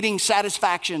toward fleeting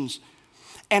satisfactions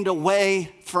and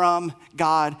away from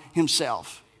God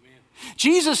himself. Amen.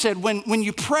 Jesus said, when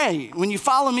you pray, when you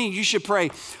follow me, you should pray,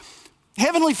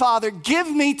 Heavenly Father,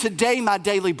 give me today my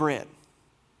daily bread.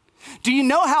 Do you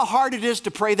know how hard it is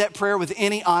to pray that prayer with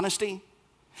any honesty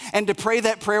and to pray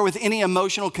that prayer with any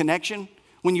emotional connection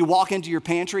when you walk into your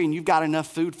pantry and you've got enough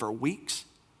food for weeks?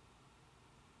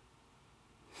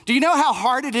 Do you know how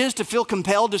hard it is to feel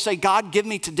compelled to say, God, give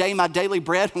me today my daily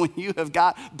bread when you have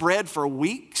got bread for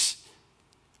weeks?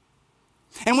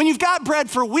 And when you've got bread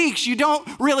for weeks, you don't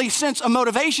really sense a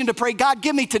motivation to pray, God,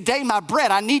 give me today my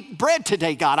bread. I need bread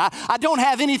today, God. I don't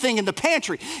have anything in the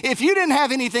pantry. If you didn't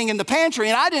have anything in the pantry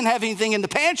and I didn't have anything in the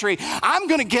pantry, I'm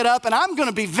going to get up and I'm going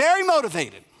to be very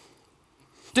motivated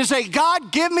to say,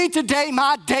 God, give me today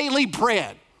my daily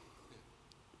bread.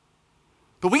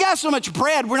 But we got so much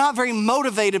bread, we're not very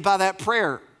motivated by that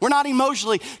prayer. We're not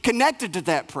emotionally connected to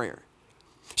that prayer.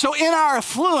 So in our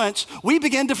affluence, we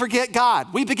begin to forget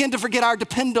God. We begin to forget how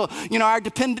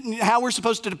we're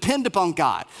supposed to depend upon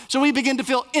God. So we begin to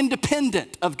feel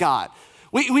independent of God.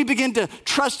 We begin to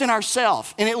trust in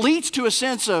ourselves, and it leads to a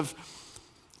sense of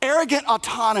arrogant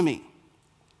autonomy.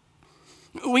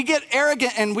 We get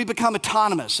arrogant and we become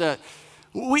autonomous.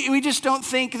 We just don't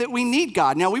think that we need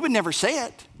God. Now, we would never say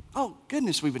it. Oh,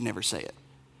 goodness, we would never say it.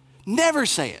 Never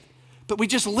say it. But we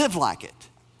just live like it.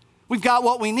 We've got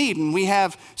what we need, and we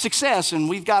have success, and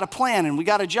we've got a plan, and we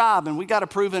got a job, and we got a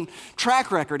proven track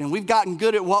record, and we've gotten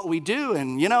good at what we do.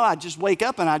 And, I just wake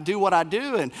up and I do what I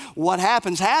do, and what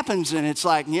happens, happens. And it's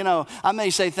like, I may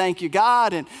say, thank you,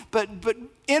 God. But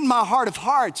in my heart of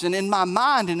hearts and in my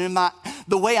mind and in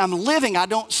the way I'm living, I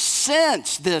don't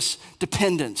sense this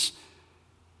dependence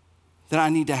that I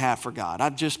need to have for God.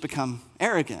 I've just become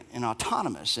arrogant and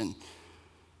autonomous. And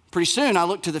pretty soon I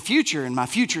look to the future and my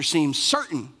future seems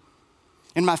certain.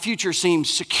 and my future seems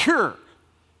secure.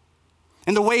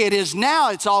 And the way it is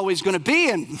now, it's always going to be,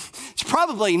 and it's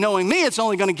probably, knowing me, it's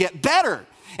only going to get better.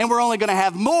 And we're only going to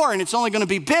have more, and it's only going to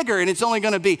be bigger, and it's only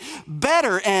going to be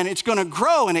better, and it's going to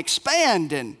grow and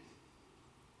expand. And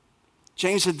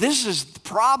James said, this is the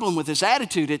problem with this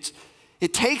attitude.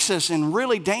 It takes us in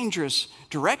really dangerous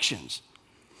directions.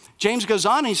 James goes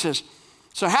on, and he says,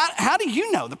 so how do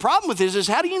you know? The problem with this is,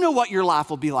 how do you know what your life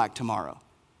will be like tomorrow?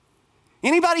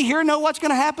 Anybody here know what's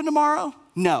going to happen tomorrow?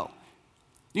 No.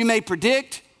 You may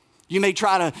predict, you may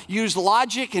try to use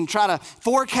logic and try to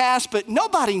forecast, but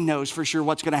nobody knows for sure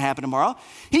what's going to happen tomorrow.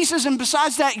 He says, and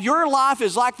besides that, your life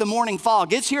is like the morning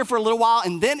fog. It's here for a little while,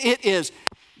 and then it is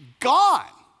gone.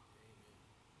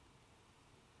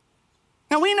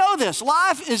 Now, we know this.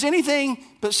 Life is anything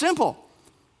but simple.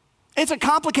 It's a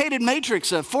complicated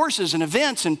matrix of forces and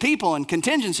events and people and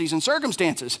contingencies and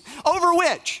circumstances over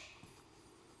which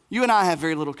you and I have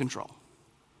very little control.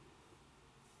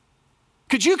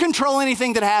 Could you control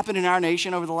anything that happened in our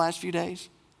nation over the last few days?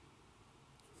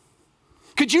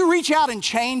 Could you reach out and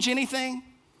change anything?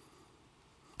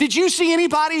 Did you see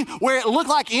anybody where it looked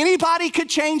like anybody could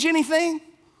change anything?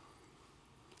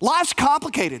 Life's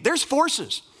complicated. There's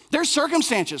forces. There's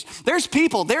circumstances, there's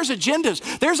people, there's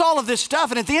agendas, there's all of this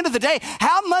stuff. And at the end of the day,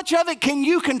 how much of it can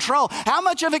you control? How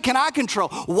much of it can I control?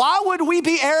 Why would we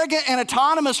be arrogant and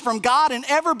autonomous from God and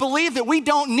ever believe that we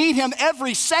don't need him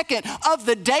every second of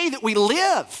the day that we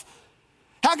live?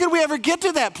 How could we ever get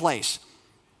to that place?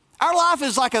 Our life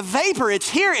is like a vapor. It's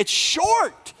here, it's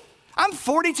short. I'm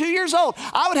 42 years old.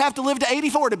 I would have to live to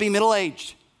 84 to be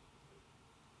middle-aged.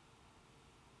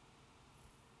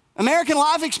 American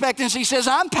life expectancy says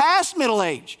I'm past middle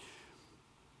age.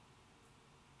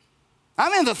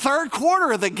 I'm in the third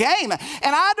quarter of the game, and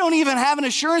I don't even have an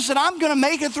assurance that I'm going to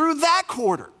make it through that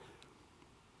quarter.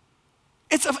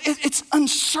 It's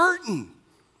uncertain.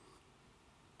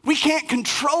 We can't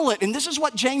control it, and this is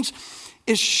what James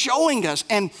is showing us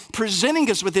and presenting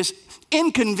us with this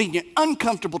inconvenient,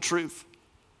 uncomfortable truth.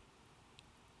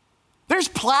 There's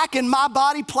plaque in my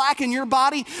body, plaque in your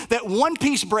body, that one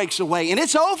piece breaks away and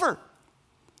it's over.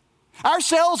 Our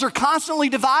cells are constantly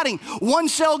dividing. One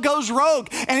cell goes rogue,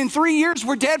 and in 3 years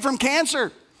we're dead from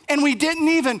cancer, and we didn't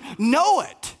even know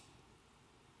it.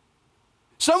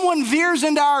 Someone veers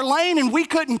into our lane and we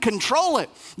couldn't control it.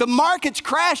 The markets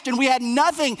crashed and we had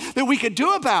nothing that we could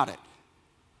do about it.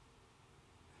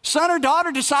 Son or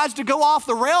daughter decides to go off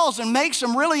the rails and make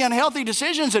some really unhealthy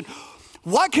decisions, and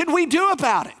what could we do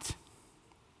about it?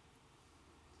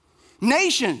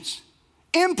 Nations,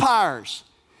 empires,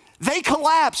 they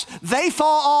collapse, they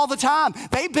fall all the time.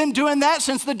 They've been doing that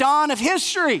since the dawn of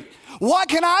history. What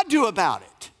can I do about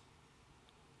it?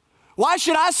 Why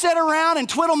should I sit around and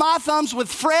twiddle my thumbs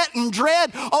with fret and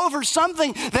dread over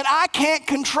something that I can't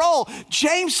control?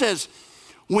 James says,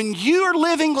 when you are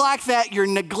living like that, you're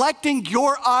neglecting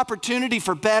your opportunity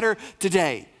for better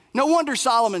today. No wonder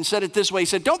Solomon said it this way. He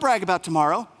said, don't brag about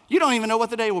tomorrow. You don't even know what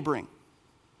the day will bring.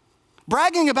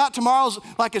 Bragging about tomorrow's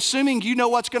like assuming you know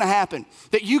what's going to happen,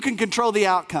 that you can control the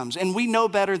outcomes, and we know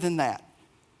better than that.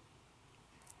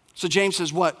 So James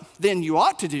says what then you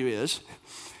ought to do is,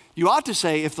 you ought to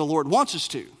say, if the Lord wants us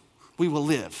to, we will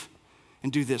live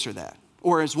and do this or that.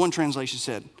 Or as one translation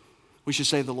said, we should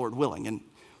say the Lord willing. And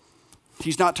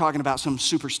he's not talking about some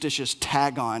superstitious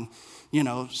tag on,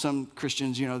 some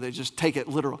Christians, they just take it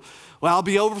literal. Well, I'll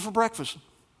be over for breakfast,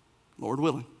 Lord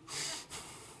willing.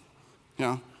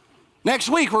 Next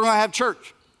week, we're going to have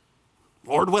church.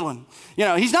 Lord willing.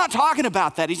 He's not talking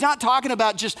about that. He's not talking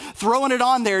about just throwing it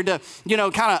on there to,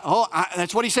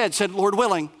 that's what he said, Lord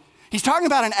willing. He's talking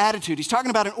about an attitude. He's talking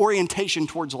about an orientation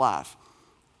towards life.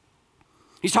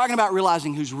 He's talking about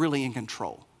realizing who's really in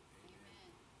control.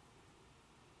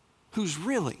 Who's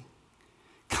really,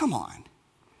 come on.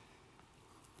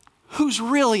 Who's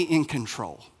really in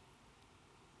control?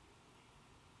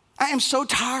 I am so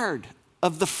tired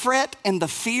of the fret and the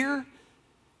fear.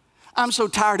 I'm so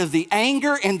tired of the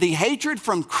anger and the hatred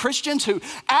from Christians who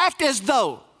act as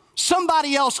though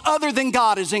somebody else other than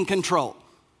God is in control.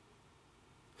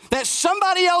 That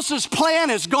somebody else's plan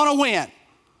is going to win.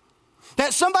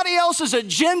 That somebody else's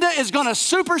agenda is going to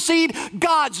supersede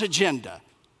God's agenda.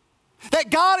 That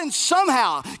God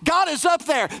is up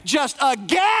there just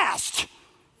aghast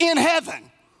in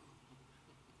heaven.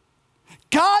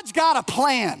 God's got a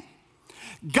plan.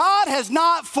 God has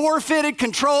not forfeited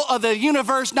control of the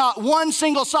universe, not one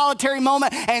single solitary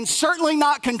moment, and certainly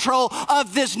not control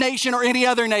of this nation or any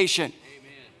other nation.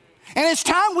 Amen. And it's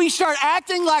time we start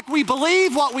acting like we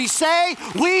believe what we say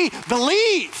we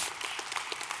believe.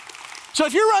 So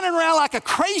if you're running around like a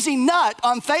crazy nut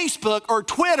on Facebook or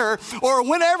Twitter or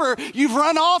whenever you've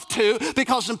run off to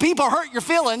because some people hurt your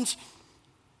feelings,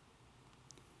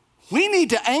 we need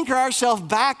to anchor ourselves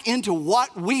back into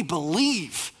what we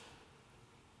believe.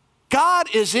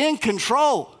 God is in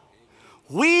control.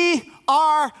 We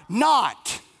are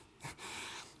not.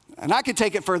 And I could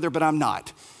take it further, but I'm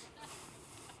not.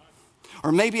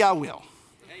 Or maybe I will.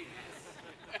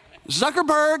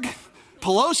 Zuckerberg,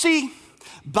 Pelosi,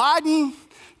 Biden,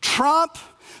 Trump,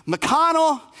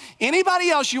 McConnell, anybody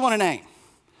else you want to name.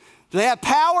 Do they have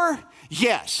power?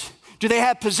 Yes. Do they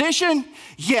have position?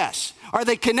 Yes. Are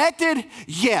they connected?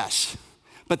 Yes.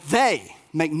 But they,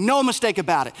 make no mistake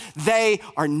about it, they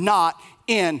are not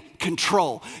in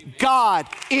control. God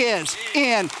is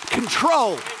in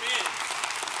control.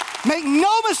 Make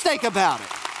no mistake about it.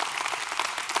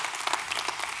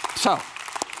 So,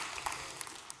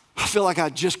 I feel like I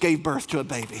just gave birth to a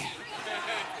baby.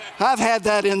 I've had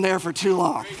that in there for too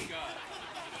long.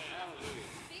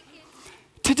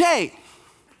 Today.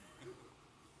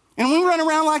 And when we run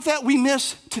around like that, we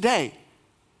miss today.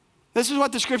 This is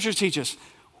what the scriptures teach us.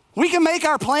 We can make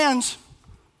our plans,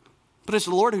 but it's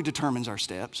the Lord who determines our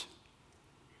steps.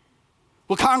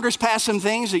 Will Congress pass some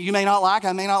things that you may not like,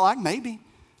 I may not like? Maybe.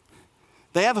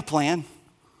 They have a plan,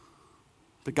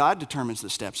 but God determines the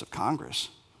steps of Congress.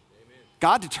 Amen.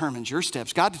 God determines your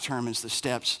steps. God determines the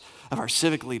steps of our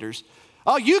civic leaders.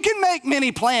 Oh, you can make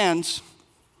many plans,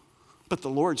 but the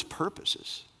Lord's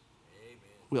purposes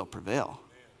will prevail.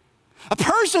 A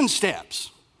person's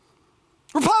steps,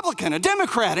 Republican, a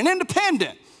Democrat, an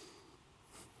independent,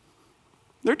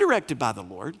 they're directed by the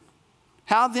Lord.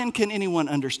 How then can anyone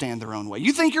understand their own way?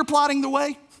 You think you're plotting the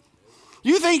way?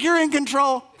 You think you're in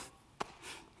control?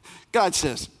 God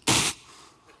says,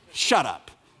 shut up.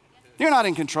 You're not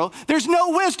in control. There's no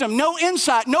wisdom, no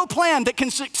insight, no plan that can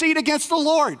succeed against the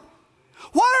Lord.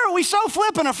 What are we so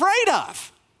flippin' afraid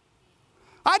of?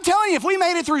 I'm telling you, if we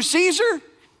made it through Caesar,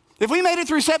 if we made it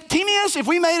through Septimius, if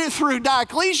we made it through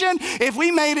Diocletian, if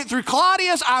we made it through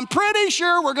Claudius, I'm pretty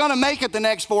sure we're going to make it the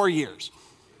next 4 years.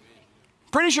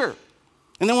 Pretty sure.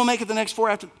 And then we'll make it the next 4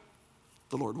 after,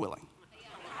 the Lord willing.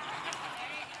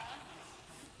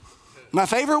 My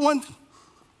favorite one,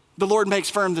 the Lord makes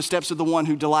firm the steps of the one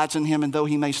who delights in him, and though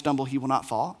he may stumble, he will not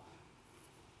fall.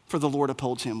 For the Lord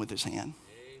upholds him with his hand.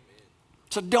 Amen.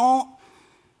 So don't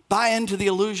buy into the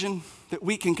illusion that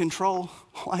we can control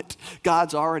what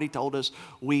God's already told us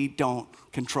we don't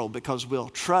control, because we'll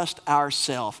trust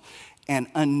ourselves and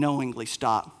unknowingly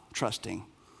stop trusting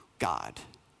God.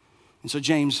 And so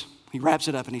James, he wraps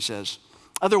it up and he says,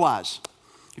 otherwise,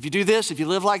 if you do this, if you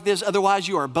live like this, otherwise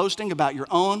you are boasting about your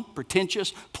own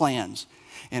pretentious plans.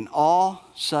 And all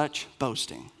such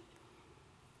boasting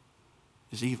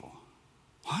is evil.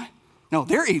 What? No,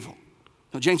 they're evil.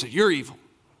 No, James said, you're evil.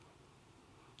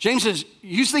 James says,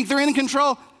 you think they're in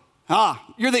control?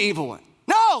 You're the evil one.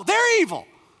 No, they're evil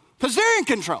because they're in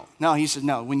control. No, he said,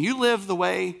 no, when you live the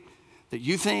way that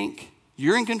you think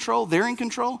you're in control, they're in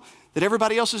control, that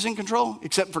everybody else is in control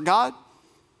except for God,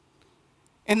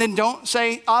 and then don't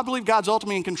say, I believe God's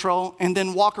ultimately in control, and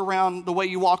then walk around the way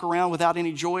you walk around without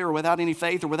any joy or without any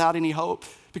faith or without any hope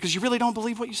because you really don't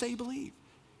believe what you say you believe.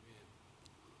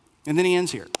 And then he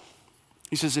ends here.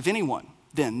 He says, if anyone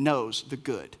then knows the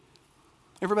good,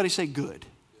 everybody say good.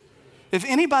 If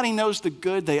anybody knows the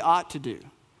good they ought to do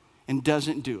and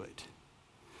doesn't do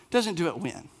it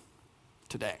when?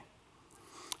 Today.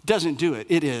 Doesn't do it.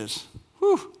 It is,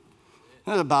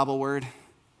 another Bible word,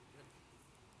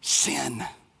 sin.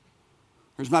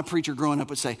 Or as my preacher growing up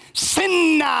would say,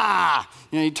 sinna.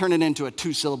 You turn it into a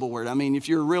 2-syllable word. I mean, if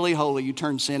you're really holy, you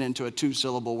turn sin into a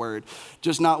 2-syllable word,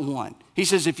 just not one. He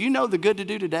says, if you know the good to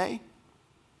do today,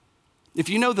 if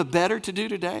you know the better to do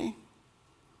today,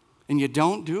 and you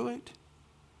don't do it,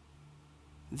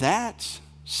 that's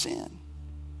sin.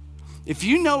 If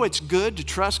you know it's good to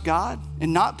trust God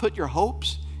and not put your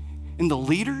hopes in the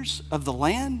leaders of the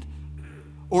land,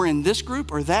 or in this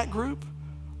group or that group,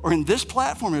 or in this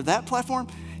platform or that platform,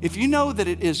 if you know that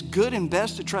it is good and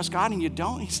best to trust God and you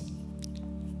don't, it's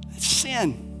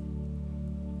sin.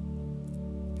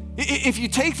 If you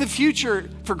take the future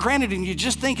for granted and you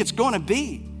just think it's going to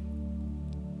be,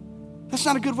 that's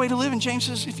not a good way to live. And James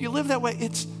says, if you live that way,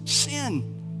 it's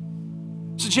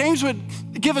sin. So James would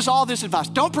give us all this advice.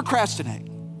 Don't procrastinate.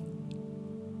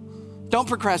 Don't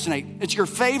procrastinate.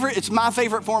 It's my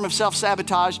favorite form of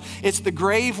self-sabotage. It's the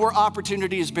grave where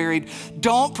opportunity is buried.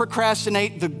 Don't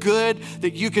procrastinate the good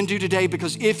that you can do today,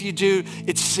 because if you do,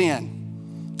 it's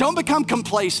sin. Don't become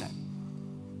complacent.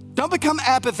 Don't become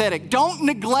apathetic. Don't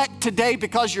neglect today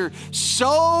because you're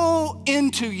so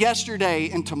into yesterday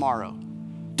and tomorrow.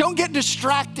 Don't get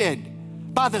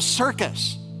distracted by the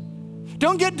circus.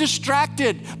 Don't get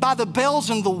distracted by the bells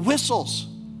and the whistles.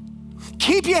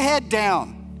 Keep your head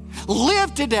down.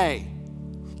 Live today.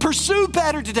 Pursue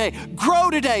better today.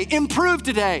 Grow today. Improve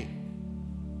today.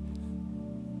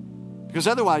 Because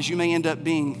otherwise you may end up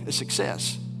being a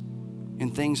success in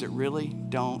things that really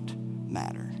don't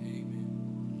matter.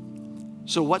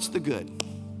 So what's the good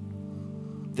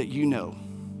that you know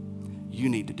you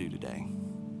need to do today?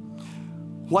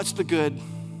 What's the good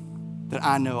that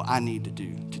I know I need to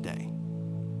do today?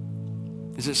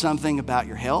 Is it something about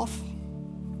your health?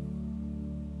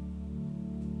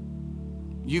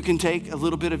 You can take a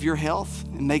little bit of your health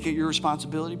and make it your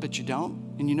responsibility, but you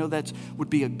don't. And you know that would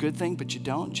be a good thing, but you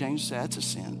don't. James said that's a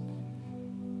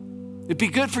sin. It'd be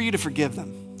good for you to forgive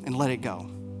them and let it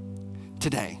go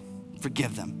today.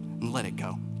 Forgive them and let it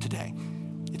go today.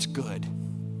 It's good.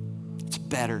 It's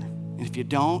better. And if you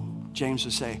don't, James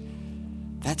would say,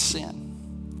 that's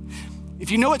sin.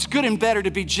 If you know it's good and better to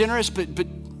be generous, but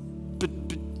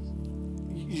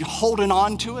you're holding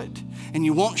on to it and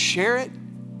you won't share it,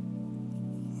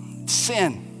 it's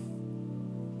sin.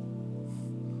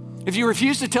 If you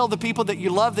refuse to tell the people that you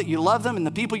love them, and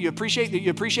the people you appreciate that you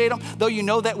appreciate them, though you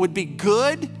know that would be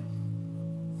good,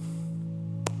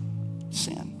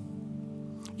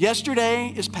 sin.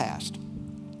 Yesterday is past.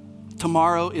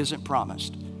 Tomorrow isn't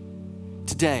promised.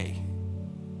 Today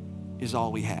is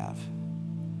all we have.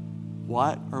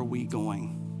 What are we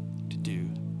going to do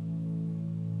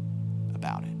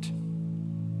about it?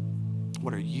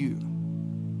 What are you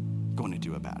going to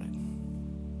do about it?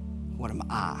 What am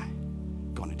I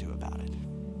going to do about it?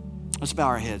 Let's bow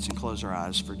our heads and close our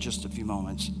eyes for just a few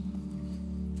moments.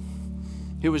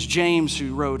 It was James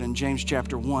who wrote in James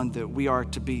chapter 1 that we are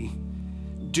to be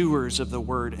doers of the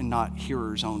word and not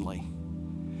hearers only.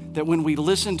 That when we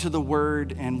listen to the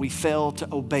word and we fail to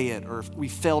obey it or we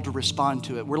fail to respond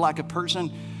to it, we're like a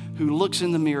person who looks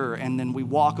in the mirror and then we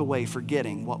walk away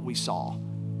forgetting what we saw.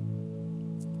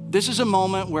 This is a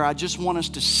moment where I just want us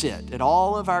to sit at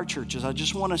all of our churches. I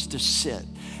just want us to sit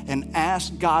and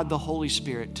ask God the Holy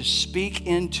Spirit to speak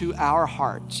into our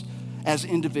hearts as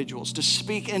individuals, to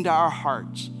speak into our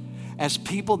hearts as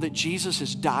people that Jesus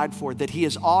has died for, that he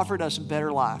has offered us a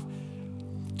better life,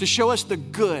 to show us the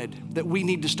good that we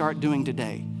need to start doing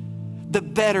today, the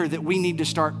better that we need to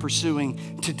start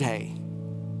pursuing today.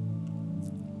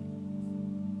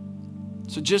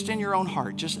 So just in your own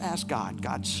heart, just ask God,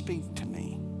 God, speak to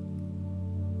me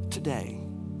today.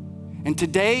 And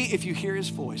today, if you hear his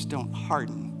voice, don't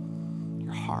harden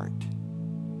your heart.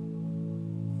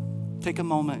 Take a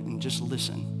moment and just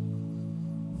listen.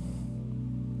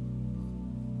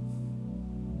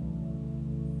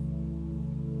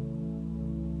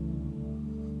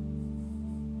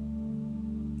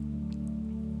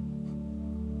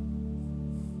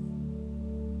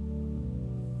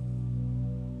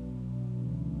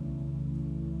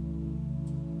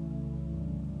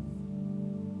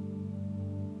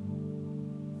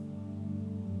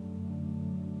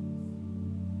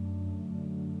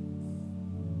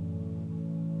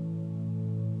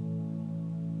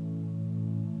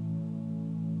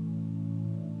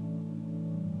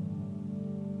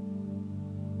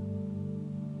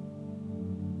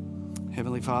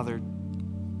 Heavenly Father,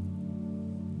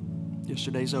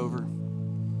 yesterday's over.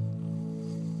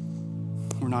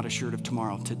 We're not assured of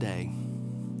tomorrow. Today.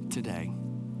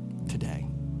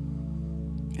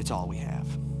 It's all we have.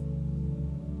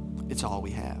 It's all we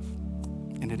have.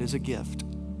 And it is a gift.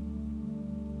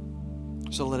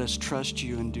 So let us trust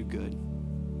you and do good.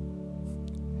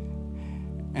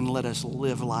 And let us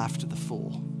live life to the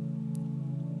full.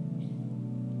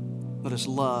 Let us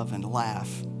love and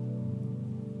laugh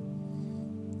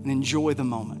and enjoy the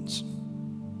moments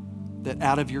that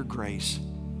out of your grace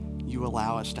you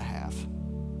allow us to have.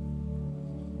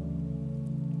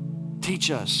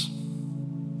 Teach us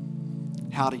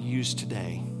how to use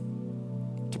today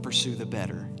to pursue the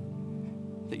better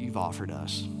that you've offered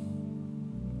us.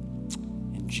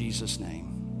 In Jesus'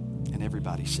 name. And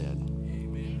everybody said,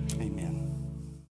 amen. Amen.